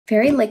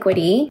very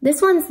liquidy.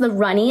 This one's the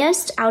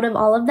runniest out of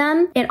all of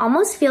them. It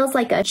almost feels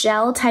like a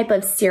gel type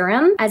of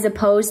serum as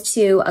opposed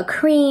to a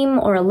cream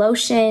or a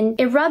lotion.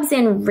 It rubs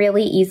in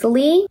really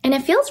easily and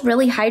it feels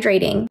really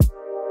hydrating.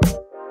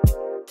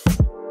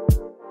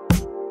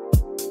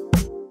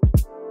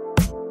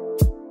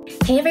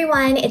 Hey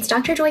everyone, it's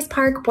Dr. Joyce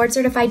Park, board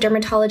certified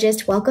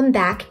dermatologist. Welcome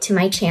back to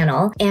my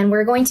channel. And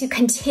we're going to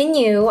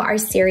continue our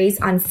series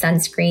on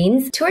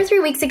sunscreens. 2 or 3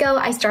 weeks ago,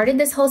 I started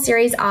this whole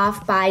series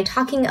off by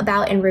talking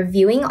about and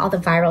reviewing all the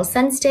viral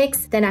sun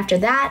sticks. Then after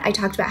that, I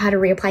talked about how to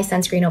reapply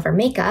sunscreen over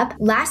makeup.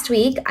 Last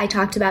week, I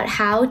talked about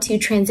how to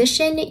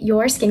transition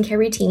your skincare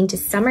routine to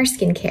summer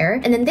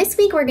skincare. And then this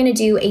week, we're gonna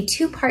do a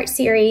 2-part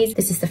series.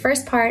 This is the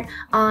first part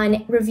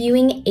on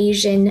reviewing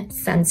Asian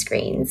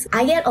sunscreens.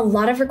 I get a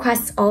lot of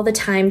requests all the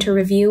time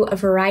to review a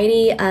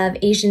variety of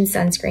Asian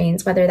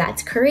sunscreens, whether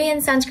that's Korean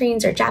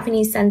sunscreens or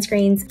Japanese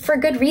sunscreens, for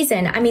good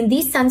reason. I mean,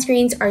 these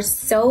sunscreens are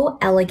so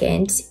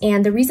elegant,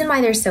 and the reason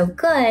why they're so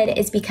good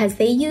is because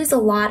they use a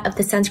lot of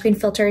the sunscreen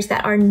filters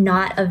that are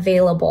not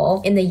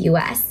available in the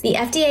US. The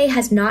FDA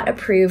has not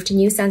approved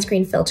new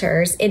sunscreen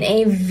filters in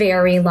a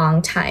very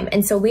long time,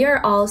 and so we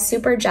are all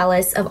super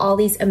jealous of all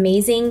these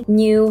amazing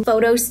new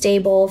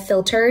photo-stable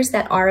filters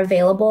that are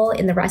available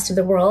in the rest of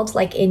the world,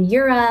 like in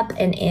Europe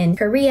and in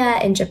Korea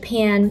and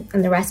Japan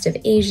and the rest of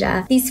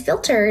Asia. These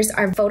filters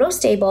are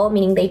photostable,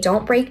 meaning they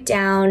don't break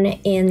down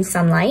in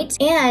sunlight,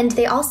 and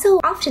they also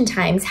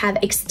oftentimes have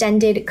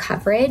extended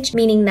coverage,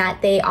 meaning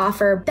that they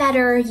offer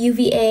better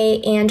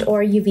UVA and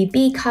or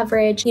UVB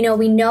coverage. You know,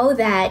 we know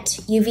that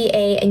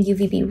UVA and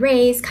UVB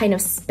rays kind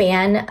of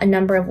span a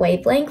number of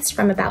wavelengths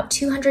from about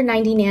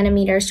 290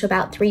 nanometers to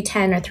about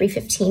 310 or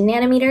 315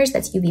 nanometers,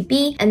 that's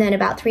UVB, and then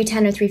about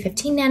 310 or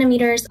 315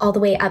 nanometers all the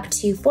way up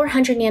to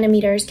 400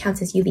 nanometers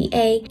counts as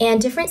UVA,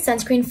 and different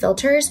sunscreen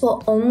filters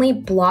will only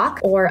block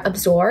or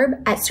absorb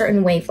at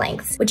certain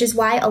wavelengths, which is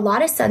why a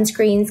lot of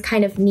sunscreens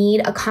kind of need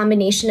a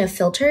combination of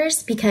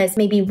filters, because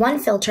maybe one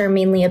filter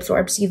mainly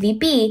absorbs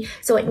UVB,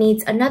 so it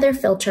needs another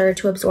filter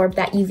to absorb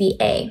that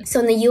UVA. So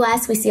in the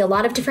US, we see a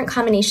lot of different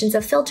combinations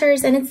of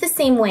filters, and it's the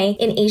same way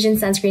in Asian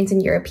sunscreens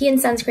and European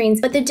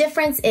sunscreens, but the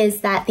difference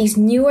is that these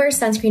newer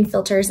sunscreen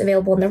filters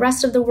available in the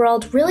rest of the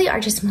world really are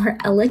just more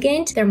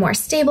elegant, they're more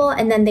stable,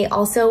 and then they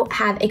also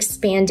have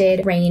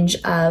expanded range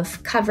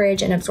of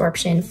coverage and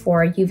absorption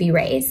for UV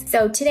rays.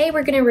 So today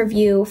we're going to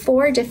review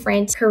 4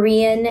 different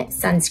Korean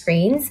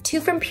sunscreens, 2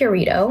 from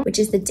Purito, which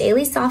is the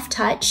Daily Soft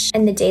Touch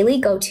and the Daily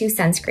Go-To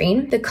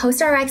Sunscreen, the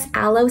Cosrx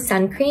Aloe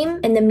Sun Cream,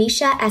 and the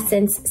Missha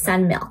Essence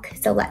Sun Milk.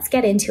 So let's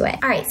get into it.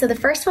 All right, so the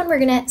first one we're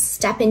going to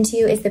step into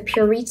is the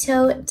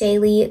Purito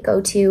Daily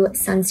Go-To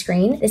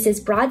Sunscreen. This is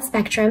broad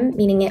spectrum,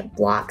 meaning it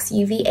blocks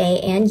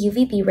UVA and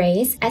UVB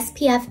rays,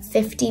 SPF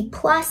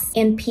 50+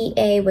 and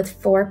PA with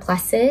 4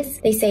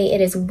 pluses. They say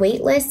it is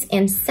weightless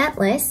and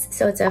scentless,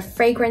 so it's a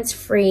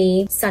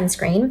fragrance-free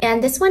sunscreen.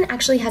 And this one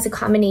actually has a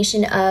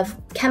combination of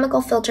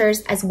chemical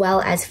filters as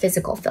well as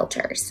physical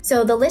filters.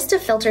 So the list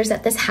of filters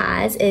that this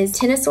has is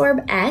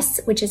Tinosorb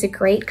S, which is a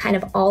great kind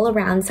of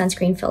all-around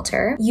sunscreen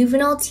filter,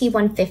 Uvinol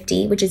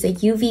T150, which is a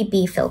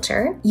UVB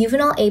filter,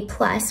 Uvinol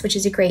A+, which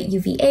is a great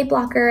UVA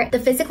blocker. The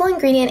physical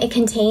ingredient it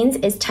contains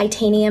is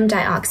titanium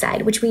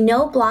dioxide, which we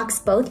know blocks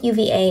both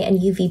UVA and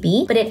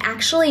UVB, but it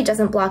actually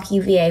doesn't block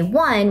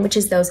UVA1, which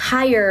is those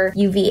higher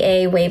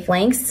UVA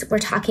wavelengths. We're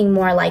talking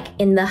more like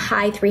in the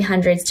high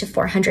 300s to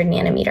 400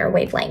 nanometer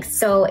wavelengths.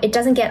 So it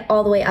doesn't get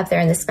all the way up there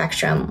in the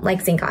spectrum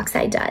like zinc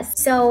oxide does.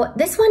 So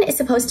this one is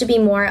supposed to be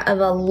more of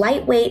a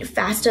lightweight,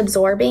 fast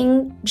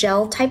absorbing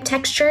gel type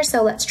texture.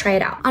 So let's try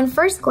it out. On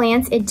first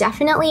glance, it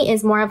definitely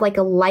is more of like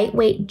a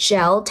lightweight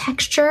gel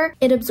texture.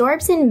 It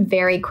absorbs in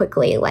very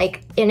quickly,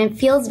 and it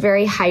feels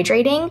very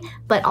hydrating,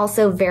 but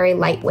also very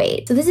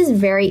lightweight. So this is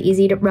very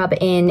easy to rub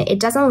in. It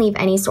doesn't leave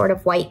any sort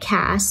of white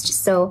cast.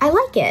 So I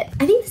like it.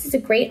 I think this is a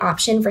great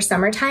option for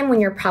summertime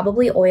when you're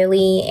probably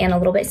oily and a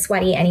little bit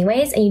sweaty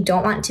anyways, and you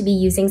don't want to be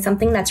using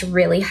something that's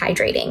really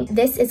hydrating.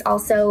 This is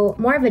also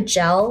more of a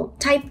gel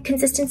type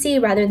consistency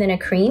rather than a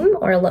cream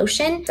or a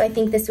lotion. So I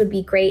think this would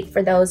be great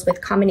for those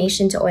with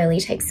combination to oily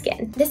type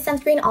skin. This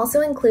sunscreen also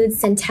includes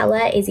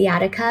Centella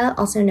asiatica,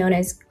 also known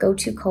as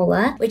Go-To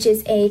Cola, which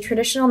is a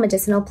traditional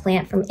medicinal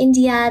plant from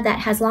India that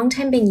has long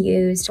time been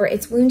used for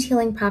its wound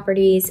healing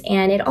properties,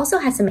 and it also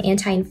has some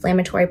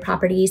anti-inflammatory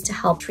properties to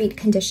help treat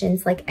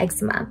conditions like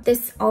eczema.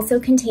 This also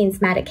contains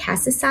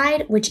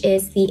madecassoside, which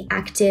is the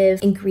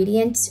active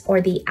ingredient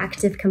or the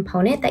active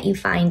component that you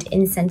find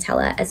in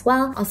Centella as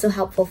well, also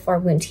helpful for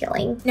wound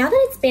healing. Now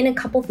that it's been a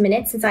couple of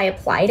minutes since I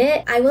applied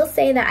it, I will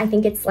say that I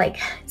think it's like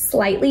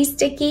slightly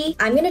sticky.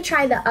 I'm gonna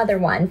try the other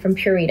one from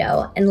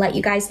Purito and let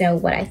you guys know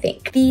what I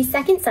think. The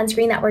second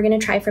sunscreen that we're gonna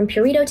try from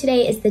Purito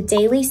today is the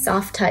Daily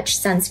Soft Touch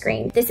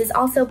Sunscreen. This is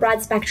also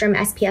broad spectrum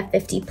SPF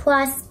 50+,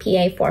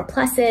 PA 4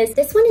 pluses.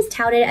 This one is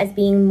touted as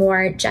being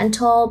more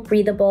gentle,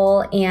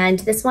 breathable, and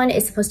this one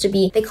is supposed to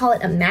be, they call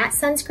it a matte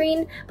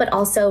sunscreen, but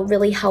also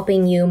really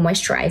helping you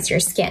moisturize your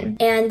skin.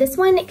 And this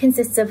one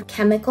consists of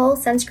chemical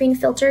sunscreen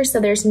filters, so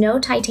there's no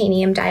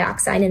titanium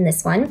dioxide in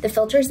this one. The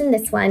filters in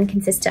this one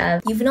consist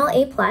of Uvinol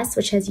A+,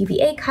 which has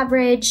UVA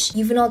coverage,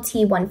 Uvinol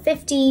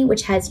T150,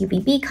 which has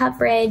UVB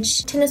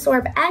coverage,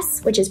 Tinosorb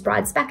S, which is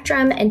broad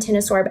spectrum, and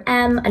Tinosorb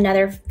M,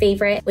 another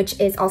favorite, which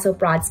is also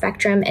broad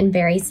spectrum and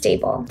very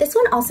stable. This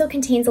one also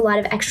contains a lot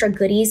of extra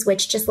goodies,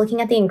 which just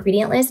looking at the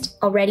ingredient list,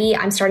 already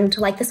I'm starting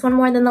to like this one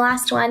more than the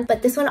last one,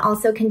 but this one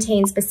also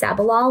contains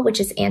bisabolol, which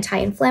is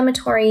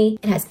anti-inflammatory.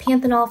 It has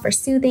panthenol for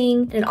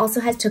soothing, and it also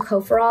has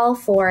tocopherol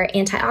for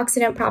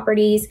antioxidant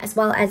properties, as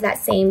well as that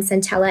same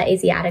Centella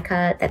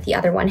asiatica that the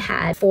other one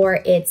had for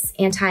its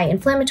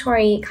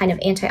anti-inflammatory kind of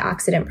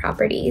antioxidant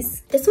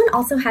properties. This one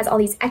also has all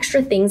these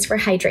extra things for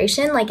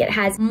hydration, like it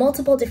has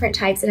multiple different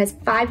types. It has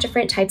 5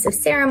 different types of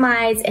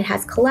ceramides. It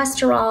has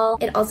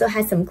cholesterol. It also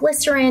has some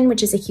glycerin,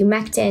 which is a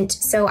humectant.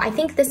 So I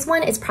think this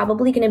one is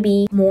probably going to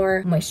be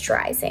more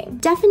moisturizing.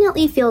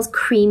 Definitely feels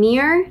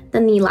creamier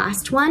than the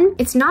last one.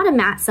 It's not a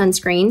matte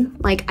sunscreen.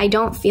 Like, I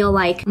don't feel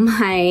like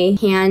my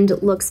hand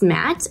looks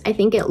matte. I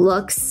think it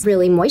looks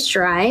really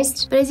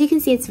moisturized. But as you can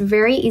see, it's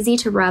very easy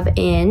to rub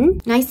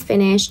in. Nice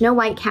finish, no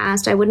white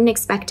cast. I wouldn't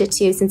expect it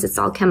to since it's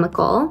all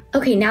chemical.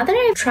 Okay, now that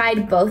I've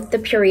tried both the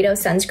Purito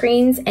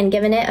sunscreens and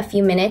given it a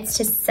few minutes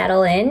to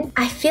settle in,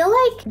 I feel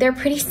like they're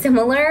pretty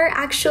similar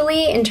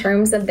actually in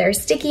terms of their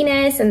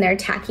stickiness and their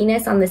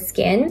tackiness on the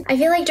skin. I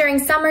feel like during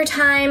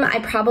summertime, I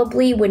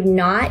probably would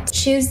not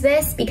choose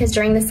this because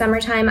during the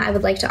summertime, I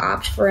would like to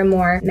opt for a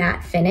more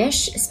matte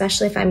finish,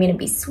 especially if I'm gonna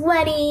be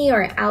sweaty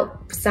or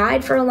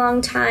outside for a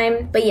long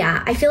time. But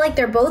yeah, I feel like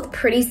they're both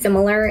pretty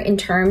similar in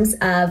terms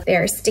of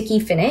their sticky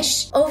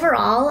finish.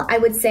 Overall, I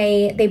would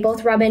say they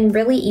both rub in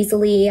really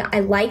easily. I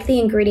like the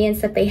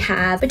ingredients that they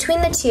have.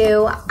 Between the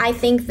two, I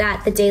think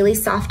that the Daily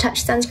Soft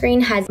Touch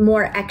sunscreen has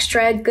more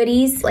extra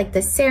goodies like the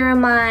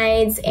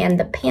ceramides and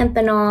the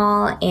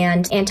panthenol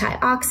and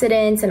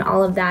antioxidants and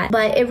all of that.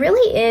 But it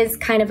really is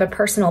kind of a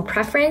personal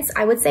preference.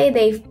 I would say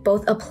they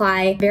both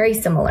apply very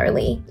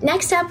similarly.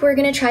 Next up, we're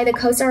gonna try the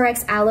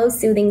Cosrx Aloe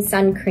Soothing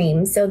Sun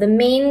Cream. So the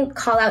main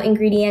call out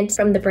ingredient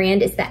from the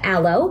brand is the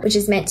aloe, which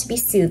is meant to be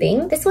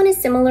soothing. This one is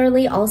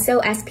similarly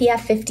also SPF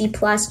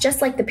 50+,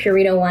 just like the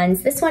Purito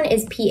ones. This one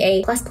is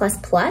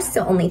PA+++,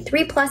 so only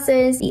 3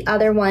 pluses. The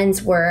other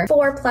ones were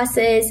 4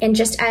 pluses. And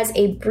just as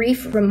a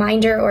brief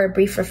reminder or a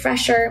brief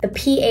refresher, the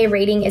PA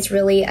rating is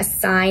really a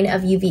sign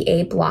of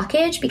UVA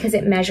blockage because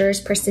it measures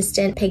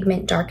persistent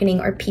pigment darkening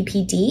or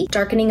PPD,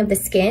 darkening of the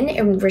skin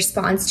in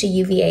response to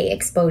UVA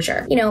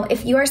exposure. You know,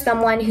 if you are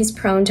someone who's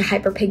prone to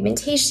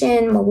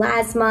hyperpigmentation,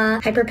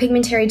 melasma,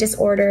 hyperpigmentary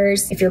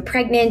disorders, if you're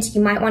pregnant,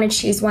 you might want to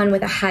choose one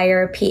with a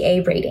higher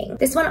PA rating.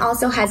 This one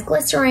also has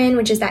glycerin,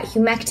 which is that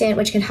humectant,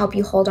 which can help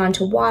you hold on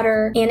to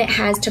water, and it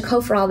has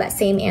tocopherol, that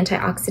same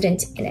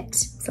antioxidant in it.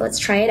 So let's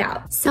try it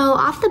out. So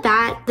off the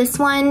bat, this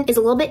one is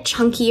a little bit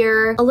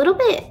chunkier, a little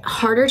bit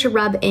harder to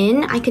rub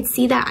in. I could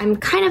see that I'm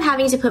kind of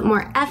having to put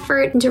more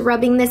effort into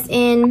rubbing this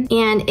in,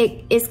 and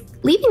it is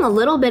leaving a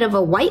little bit of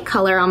a white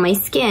color on my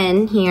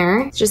skin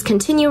here. Just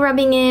continue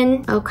rubbing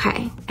in.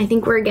 Okay, I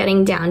think we're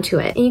getting down to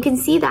it. And you can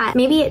see that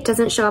maybe it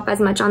doesn't show up as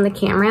much on the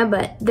camera,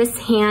 but this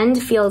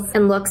hand feels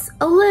and looks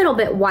a little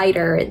bit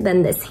whiter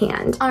than this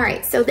hand. All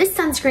right, so this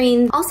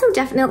sunscreen also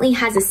definitely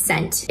has a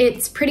scent.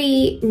 It's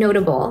pretty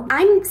notable.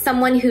 I'm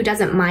someone who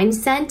doesn't mind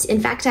scent. In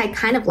fact, I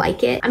kind of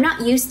like it. I'm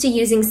not used to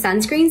using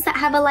sunscreens that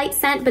have a light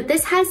scent, but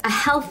this has a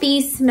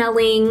healthy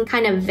smelling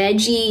kind of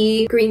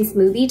veggie green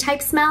smoothie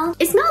type smell.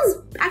 It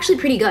smells actually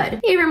pretty good.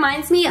 It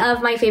reminds me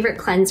of my favorite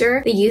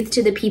cleanser, the Youth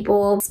to the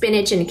People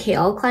Spinach and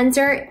Kale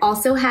Cleanser. It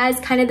also has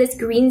kind of this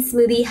green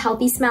smoothie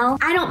healthy smell.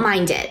 I don't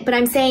mind it, but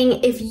I'm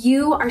saying if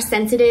you are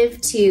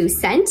sensitive to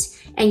scent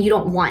and you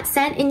don't want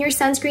scent in your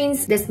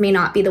sunscreens, this may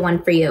not be the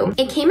one for you.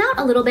 It came out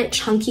a little bit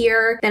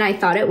chunkier than I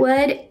thought it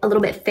would, a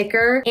little bit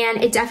thicker,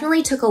 and it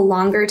definitely took a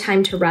longer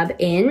time to rub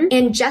in.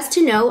 And just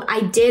to note, I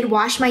did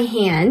wash my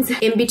hands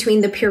in between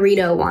the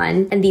Purito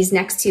one and these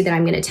next two that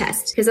I'm gonna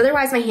test, because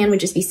otherwise my hand would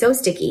just be so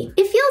sticky.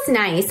 It feels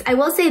nice. I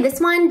will say this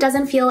one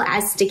doesn't feel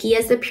as sticky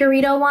as the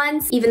Purito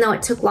ones, even though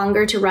it took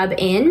longer to rub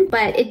in,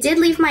 but it did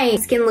leave my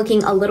skin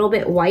looking a little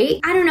bit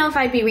white. I don't know if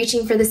I'd be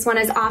reaching for this one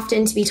as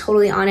often, to be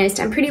totally honest.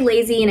 I'm pretty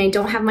lazy and I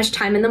don't have much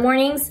time in the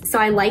mornings, so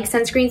I like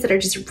sunscreens that are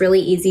just really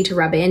easy to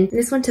rub in. And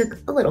this one took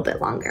a little bit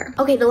longer.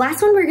 Okay, the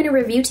last one we're gonna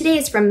review today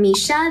is from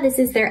Missha. This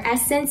is their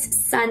Essence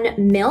Sun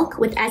Milk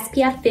with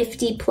SPF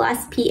 50+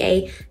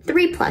 PA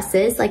 3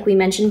 pluses, like we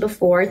mentioned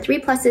before, 3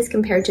 pluses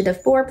compared to the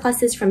 4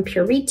 pluses from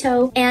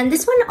Purito. And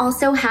this one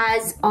also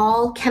has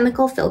all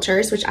chemical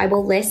filters, which I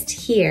will list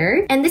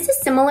here. And this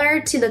is similar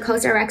to the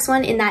Cosrx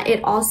one in that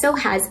it also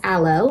has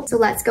aloe. So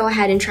let's go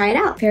ahead and try it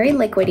out. Very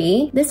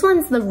liquidy. This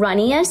one's the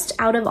runniest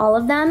out of all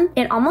of them.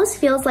 It almost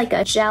feels like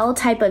a gel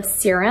type of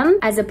serum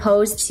as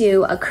opposed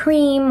to a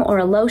cream or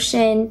a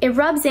lotion. It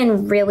rubs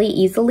in really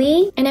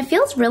easily and it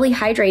feels really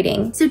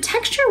hydrating. So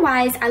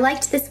texture-wise, I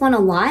liked this one a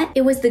lot.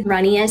 It was the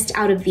runniest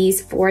out of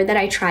these 4 that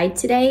I tried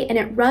today, and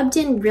it rubbed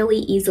in really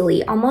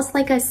easily, almost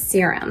like a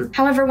serum.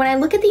 However, when I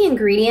look at the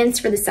ingredients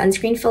for the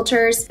sunscreen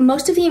filters,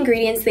 most of the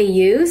ingredients they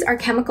use are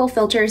chemical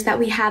filters that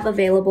we have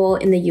available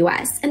in the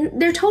US, and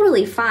they're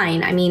totally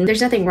fine. I mean,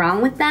 there's nothing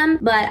wrong with them,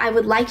 but I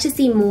would like to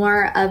see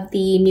more of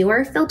the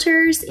newer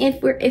filters.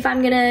 If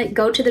I'm gonna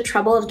go to the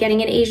trouble of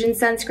getting an Asian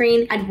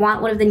sunscreen, I'd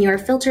want one of the newer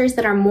filters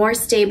that are more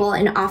stable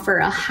and offer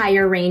a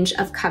higher range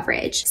of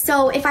coverage.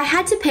 So if I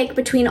had to pick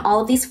between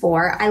all of these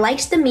 4, I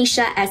liked the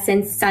Missha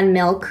Essence Sun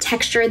Milk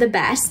texture the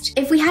best.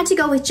 If we had to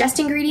go with just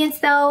ingredients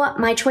though,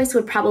 my choice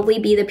would probably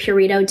be the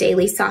Purito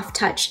Daily Soft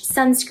Touch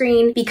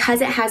Sunscreen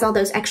because it has all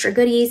those extra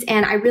goodies,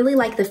 and I really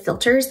like the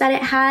filters that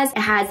it has. It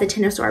has the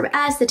Tinosorb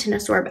S, the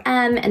Tinosorb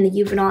M, and the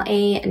Euvanol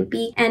A and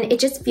B, and it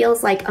just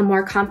feels like a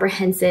more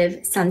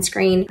comprehensive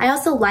sunscreen. I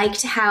also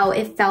liked how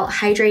it felt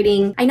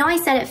hydrating. I know I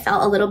said it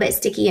felt a little bit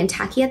sticky and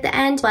tacky at the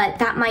end, but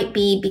that might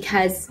be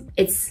because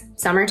it's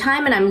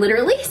summertime and I'm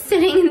literally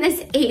sitting in this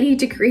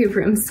 80-degree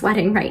room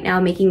sweating right now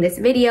making this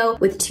video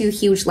with 2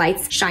 huge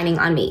lights shining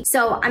on me.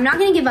 So I'm not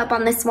gonna give up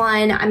on this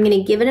one. I'm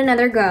gonna give it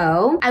another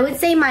go. I would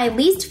say my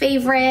least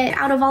favorite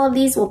out of all of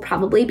these will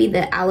probably be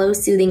the Aloe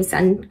Soothing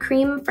Sun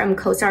Cream from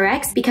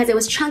Cosrx because it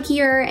was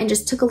chunkier and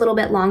just took a little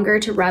bit longer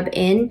to rub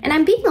in. And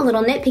I'm being a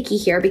little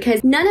nitpicky here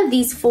because none of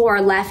these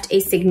 4 left a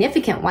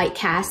significant white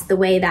cast the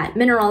way that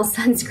mineral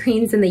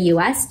sunscreens in the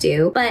US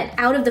do. But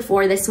out of the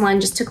 4, this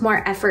one just took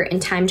more effort and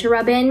time to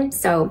rub in.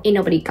 So ain't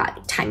nobody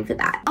got time for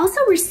that. Also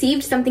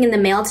received something in the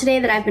mail today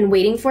that I've been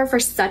waiting for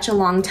such a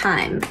long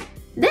time.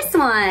 This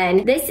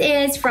one, this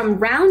is from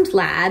Round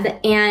Lab,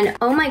 and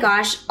oh my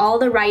gosh, all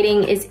the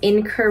writing is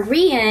in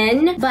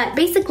Korean, but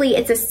basically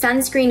it's a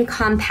sunscreen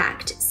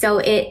compact. So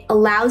it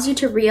allows you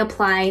to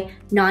reapply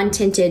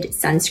non-tinted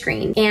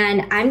sunscreen.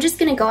 And I'm just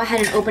gonna go ahead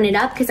and open it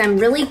up because I'm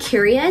really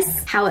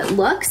curious how it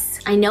looks.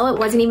 I know it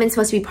wasn't even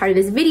supposed to be part of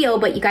this video,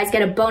 but you guys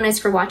get a bonus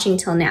for watching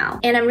till now.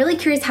 And I'm really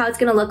curious how it's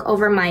gonna look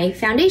over my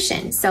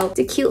foundation. So it's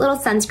a cute little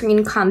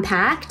sunscreen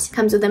compact.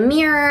 Comes with a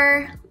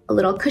mirror, a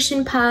little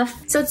cushion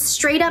puff. So it's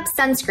straight up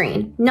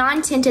sunscreen,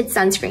 non-tinted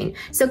sunscreen.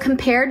 So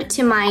compared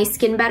to my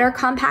Skin Better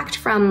compact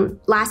from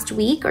last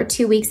week or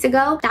 2 weeks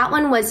ago, that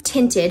one was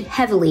tinted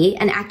heavily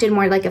and acted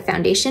more like a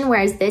foundation,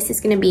 whereas this is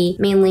gonna be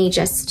mainly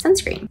just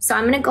sunscreen. So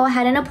I'm gonna go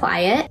ahead and apply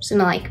it. Just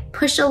gonna like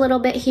push a little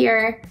bit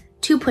here,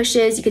 2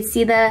 pushes. You can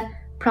see the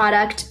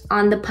product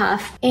on the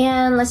puff,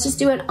 and let's just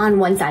do it on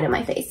one side of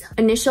my face.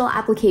 Initial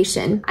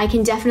application. I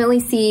can definitely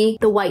see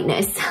the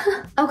whiteness.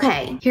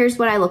 Okay, here's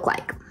what I look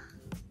like.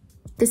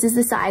 This is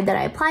the side that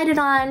I applied it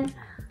on.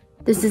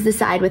 This is the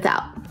side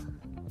without.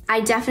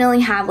 I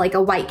definitely have like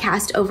a white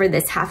cast over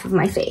this half of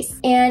my face.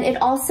 And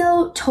it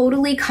also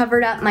totally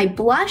covered up my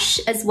blush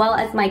as well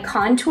as my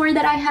contour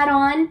that I had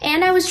on.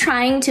 And I was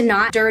trying to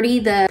not dirty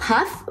the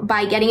puff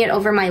by getting it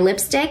over my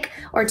lipstick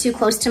or too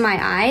close to my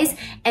eyes.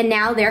 And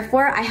now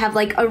therefore I have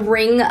like a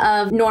ring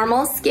of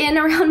normal skin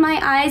around my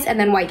eyes and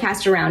then white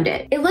cast around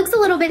it. It looks a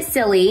little bit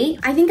silly.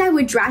 I think I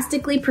would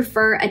drastically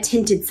prefer a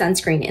tinted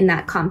sunscreen in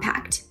that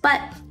compact,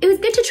 but it was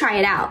good to try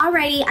it out.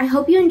 Alrighty, I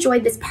hope you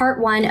enjoyed this part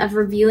 1 of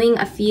reviewing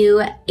a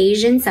few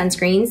Asian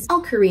sunscreens,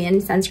 all Korean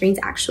sunscreens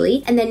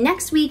actually. And then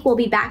next week we'll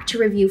be back to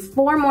review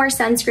 4 more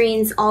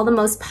sunscreens, all the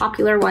most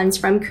popular ones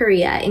from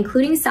Korea,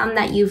 including some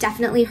that you've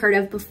definitely heard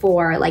of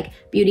before, like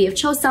Beauty of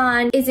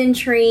Chosun,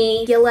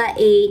 Isntree, Gilla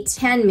 8,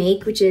 Tan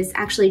Make, which is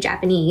actually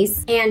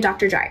Japanese, and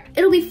Dr. Jart.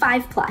 It'll be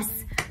 5+.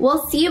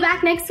 We'll see you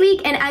back next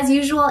week, and as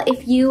usual,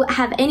 if you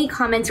have any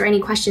comments or any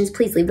questions,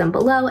 please leave them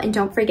below, and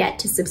don't forget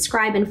to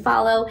subscribe and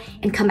follow,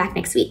 and come back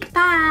next week.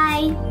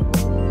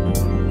 Bye!